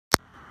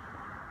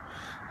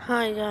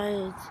Hi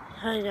guys,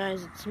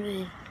 it's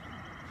me.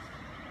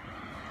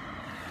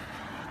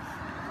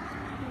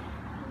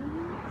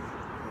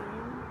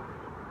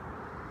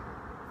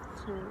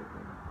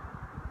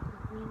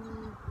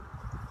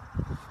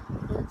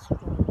 Let's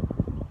go.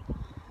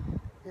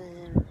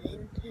 Then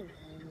internet.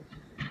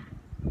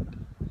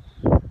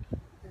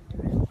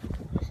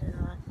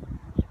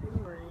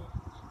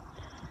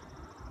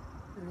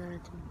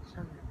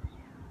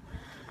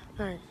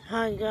 Alright,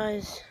 hi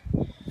guys.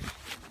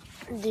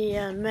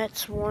 The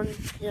Mets won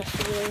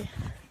yesterday,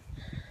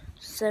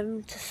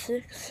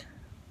 7-6.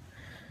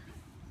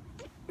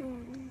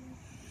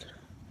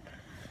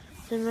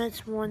 The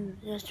Mets won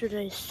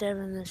yesterday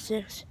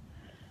 7-6,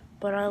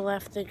 but I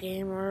left the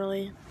game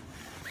early.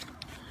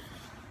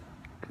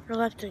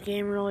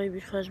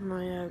 Because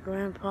my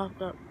grandpa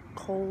got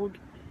cold,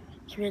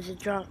 so we had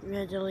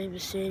to leave the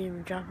stadium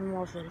and drop him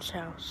off at his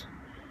house.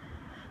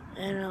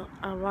 And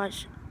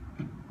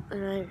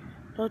I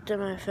looked at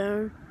my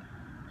phone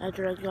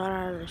after I got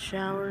out of the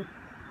shower,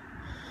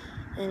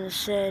 and it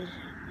said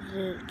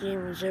the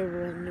game was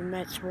over and the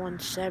Mets won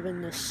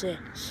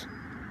 7-6.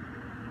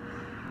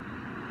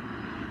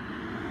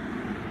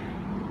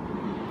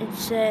 It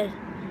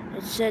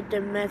said the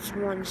Mets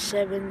won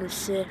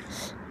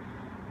 7-6.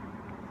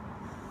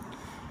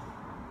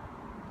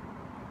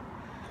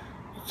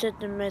 It said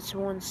the Mets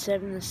won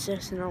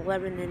 7-6 in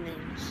 11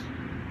 innings.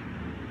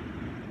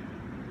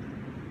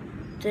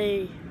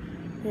 They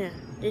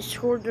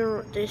scored a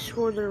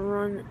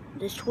run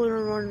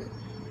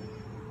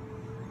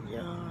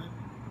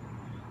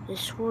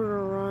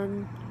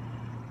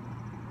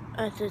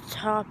at the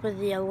top of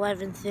the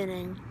 11th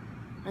inning,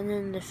 and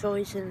then the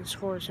Phillies didn't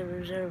score, so it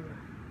was over.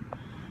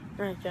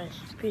 Alright guys,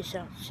 peace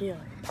out, see you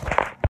later.